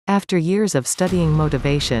After years of studying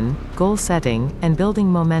motivation, goal setting, and building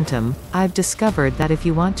momentum, I've discovered that if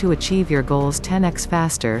you want to achieve your goals 10x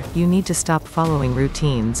faster, you need to stop following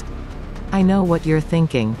routines. I know what you're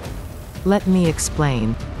thinking. Let me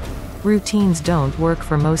explain. Routines don't work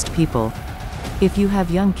for most people. If you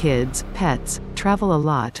have young kids, pets, travel a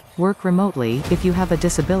lot, work remotely, if you have a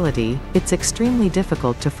disability, it's extremely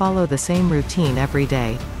difficult to follow the same routine every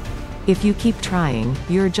day. If you keep trying,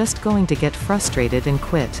 you're just going to get frustrated and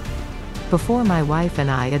quit. Before my wife and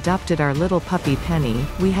I adopted our little puppy Penny,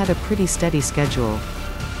 we had a pretty steady schedule.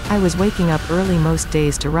 I was waking up early most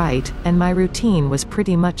days to write, and my routine was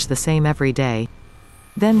pretty much the same every day.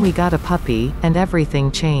 Then we got a puppy, and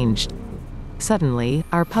everything changed. Suddenly,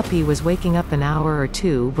 our puppy was waking up an hour or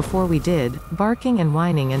two before we did, barking and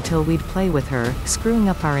whining until we'd play with her, screwing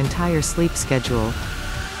up our entire sleep schedule.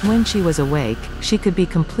 When she was awake, she could be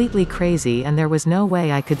completely crazy and there was no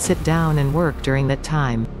way I could sit down and work during that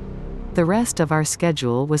time. The rest of our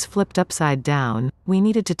schedule was flipped upside down. We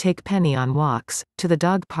needed to take Penny on walks, to the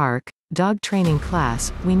dog park, dog training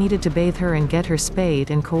class, we needed to bathe her and get her spayed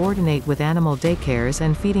and coordinate with animal daycares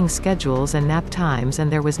and feeding schedules and nap times,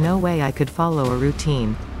 and there was no way I could follow a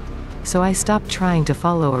routine. So I stopped trying to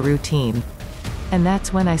follow a routine. And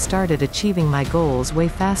that's when I started achieving my goals way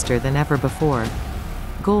faster than ever before.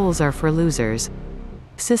 Goals are for losers.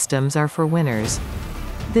 Systems are for winners.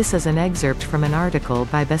 This is an excerpt from an article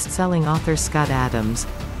by best-selling author Scott Adams.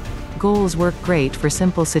 Goals work great for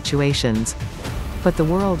simple situations. But the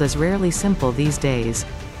world is rarely simple these days.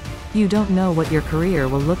 You don't know what your career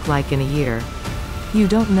will look like in a year. You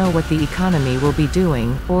don't know what the economy will be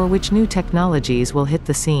doing, or which new technologies will hit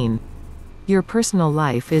the scene. Your personal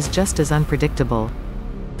life is just as unpredictable.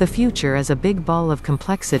 The future is a big ball of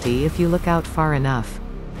complexity if you look out far enough.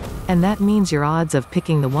 And that means your odds of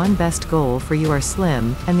picking the one best goal for you are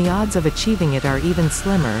slim, and the odds of achieving it are even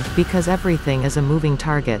slimmer, because everything is a moving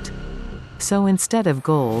target. So instead of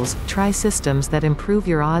goals, try systems that improve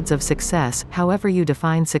your odds of success, however you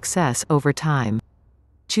define success, over time.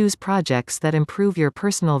 Choose projects that improve your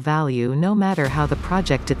personal value no matter how the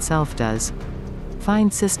project itself does.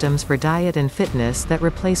 Find systems for diet and fitness that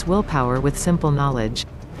replace willpower with simple knowledge.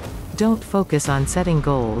 Don't focus on setting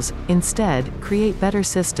goals, instead, create better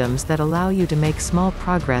systems that allow you to make small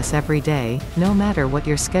progress every day, no matter what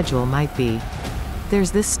your schedule might be. There's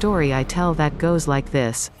this story I tell that goes like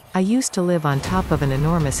this. I used to live on top of an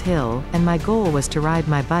enormous hill, and my goal was to ride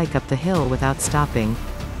my bike up the hill without stopping.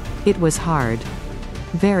 It was hard.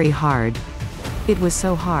 Very hard. It was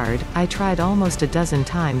so hard, I tried almost a dozen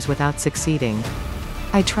times without succeeding.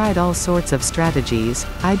 I tried all sorts of strategies.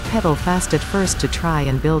 I'd pedal fast at first to try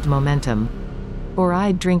and build momentum. Or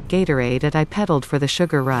I'd drink Gatorade and I pedaled for the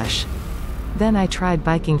sugar rush. Then I tried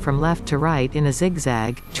biking from left to right in a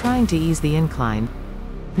zigzag, trying to ease the incline.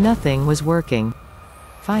 Nothing was working.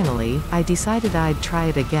 Finally, I decided I'd try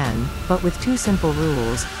it again, but with two simple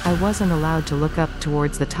rules. I wasn't allowed to look up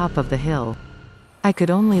towards the top of the hill. I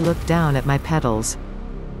could only look down at my pedals.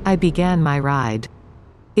 I began my ride.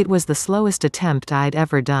 It was the slowest attempt I'd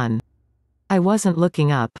ever done. I wasn't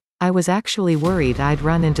looking up. I was actually worried I'd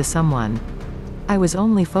run into someone. I was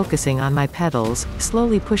only focusing on my pedals,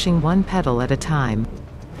 slowly pushing one pedal at a time.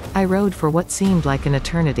 I rode for what seemed like an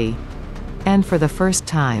eternity. And for the first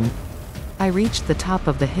time, I reached the top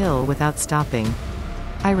of the hill without stopping.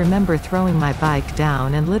 I remember throwing my bike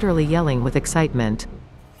down and literally yelling with excitement.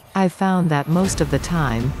 I've found that most of the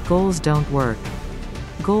time, goals don't work.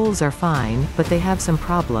 Goals are fine, but they have some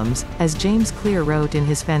problems. As James Clear wrote in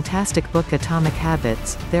his fantastic book Atomic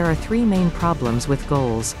Habits, there are three main problems with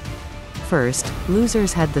goals. First,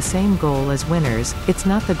 losers had the same goal as winners. It's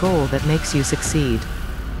not the goal that makes you succeed.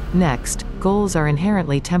 Next, goals are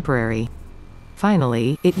inherently temporary.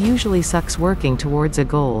 Finally, it usually sucks working towards a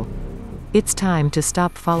goal. It's time to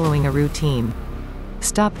stop following a routine.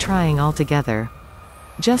 Stop trying altogether.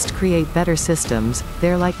 Just create better systems.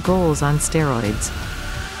 They're like goals on steroids.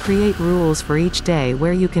 Create rules for each day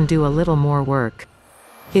where you can do a little more work.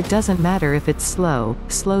 It doesn't matter if it's slow,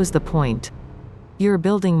 slow's the point. You're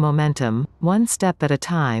building momentum, one step at a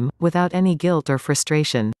time, without any guilt or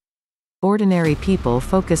frustration. Ordinary people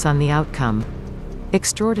focus on the outcome.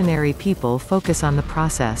 Extraordinary people focus on the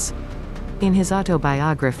process. In his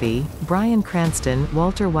autobiography, Bryan Cranston,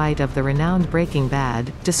 Walter White of the renowned Breaking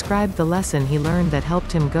Bad, described the lesson he learned that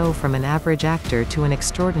helped him go from an average actor to an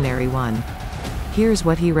extraordinary one. Here's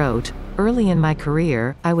what he wrote. Early in my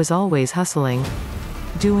career, I was always hustling.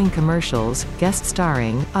 Doing commercials, guest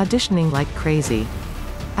starring, auditioning like crazy.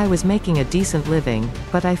 I was making a decent living,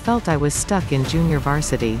 but I felt I was stuck in junior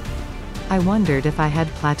varsity. I wondered if I had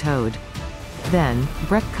plateaued. Then,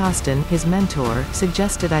 Brett Costin, his mentor,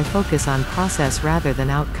 suggested I focus on process rather than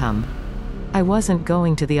outcome. I wasn't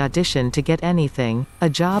going to the audition to get anything, a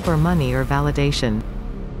job or money or validation.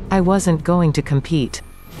 I wasn't going to compete.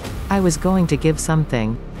 I was going to give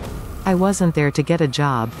something. I wasn't there to get a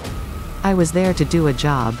job. I was there to do a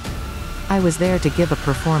job. I was there to give a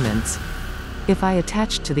performance. If I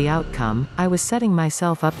attached to the outcome, I was setting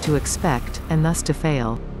myself up to expect, and thus to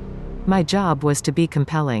fail. My job was to be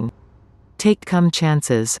compelling. Take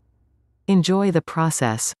chances. Enjoy the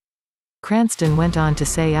process. Cranston went on to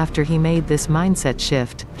say after he made this mindset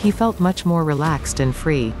shift, he felt much more relaxed and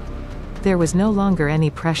free. There was no longer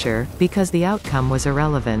any pressure, because the outcome was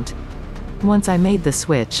irrelevant. Once I made the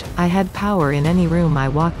switch, I had power in any room I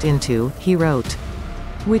walked into, he wrote.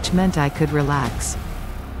 Which meant I could relax.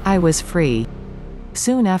 I was free.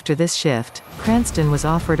 Soon after this shift, Cranston was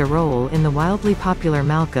offered a role in the wildly popular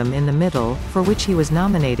Malcolm in the Middle, for which he was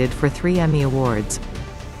nominated for 3 Emmy Awards.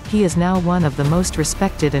 He is now one of the most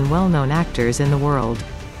respected and well-known actors in the world.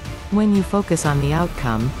 When you focus on the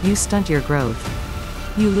outcome, you stunt your growth.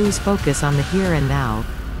 You lose focus on the here and now.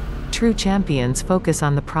 True champions focus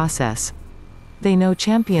on the process. They know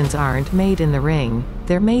champions aren't made in the ring,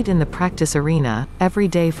 they're made in the practice arena, every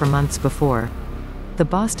day for months before. The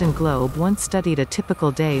Boston Globe once studied a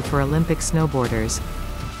typical day for Olympic snowboarders.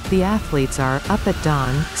 The athletes are up at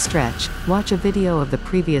dawn, stretch, watch a video of the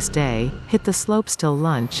previous day, hit the slopes till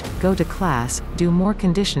lunch, go to class, do more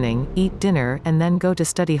conditioning, eat dinner, and then go to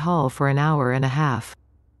study hall for an hour and a half.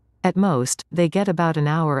 At most, they get about an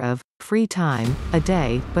hour of free time a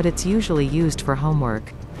day, but it's usually used for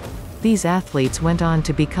homework. These athletes went on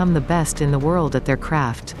to become the best in the world at their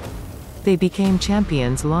craft. They became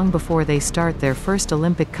champions long before they start their first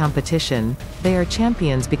Olympic competition. They are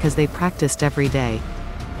champions because they practiced every day.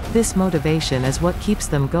 This motivation is what keeps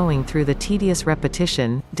them going through the tedious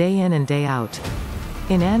repetition, day in and day out.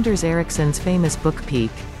 In Anders Ericsson's famous book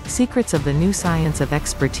Peak, Secrets of the New Science of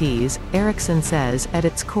Expertise, Ericsson says, at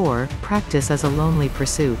its core, practice is a lonely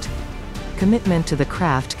pursuit. Commitment to the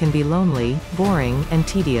craft can be lonely, boring, and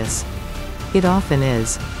tedious. It often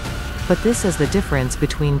is. But this is the difference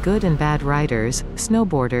between good and bad riders,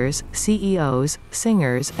 snowboarders, CEOs,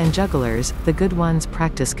 singers, and jugglers. The good ones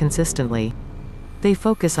practice consistently. They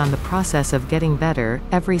focus on the process of getting better,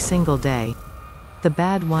 every single day. The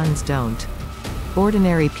bad ones don't.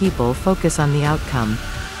 Ordinary people focus on the outcome.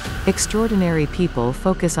 Extraordinary people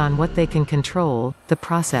focus on what they can control, the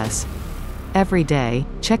process. Every day,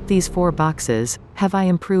 check these 4 boxes. Have I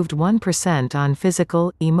improved 1% on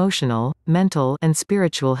physical, emotional, mental, and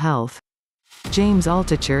spiritual health? James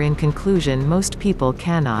Altucher. In conclusion, most people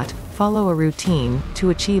cannot follow a routine to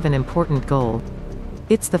achieve an important goal.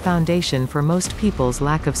 It's the foundation for most people's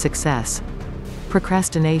lack of success.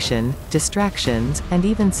 Procrastination, distractions, and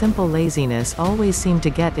even simple laziness always seem to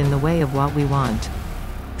get in the way of what we want.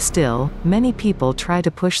 Still, many people try to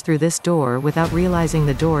push through this door without realizing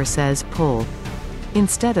the door says pull.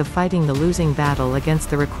 Instead of fighting the losing battle against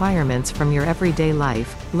the requirements from your everyday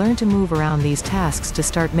life, learn to move around these tasks to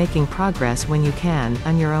start making progress when you can,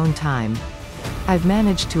 on your own time. I've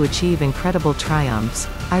managed to achieve incredible triumphs.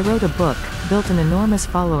 I wrote a book, built an enormous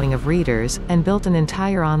following of readers, and built an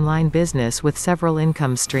entire online business with several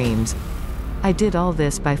income streams. I did all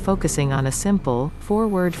this by focusing on a simple,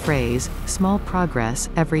 4-word phrase, small progress,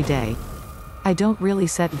 every day. I don't really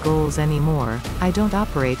set goals anymore. I don't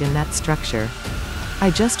operate in that structure.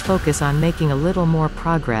 I just focus on making a little more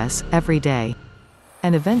progress, every day.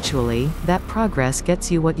 And eventually, that progress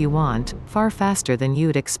gets you what you want, far faster than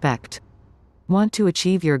you'd expect. Want to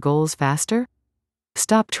achieve your goals faster?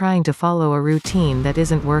 Stop trying to follow a routine that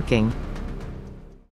isn't working.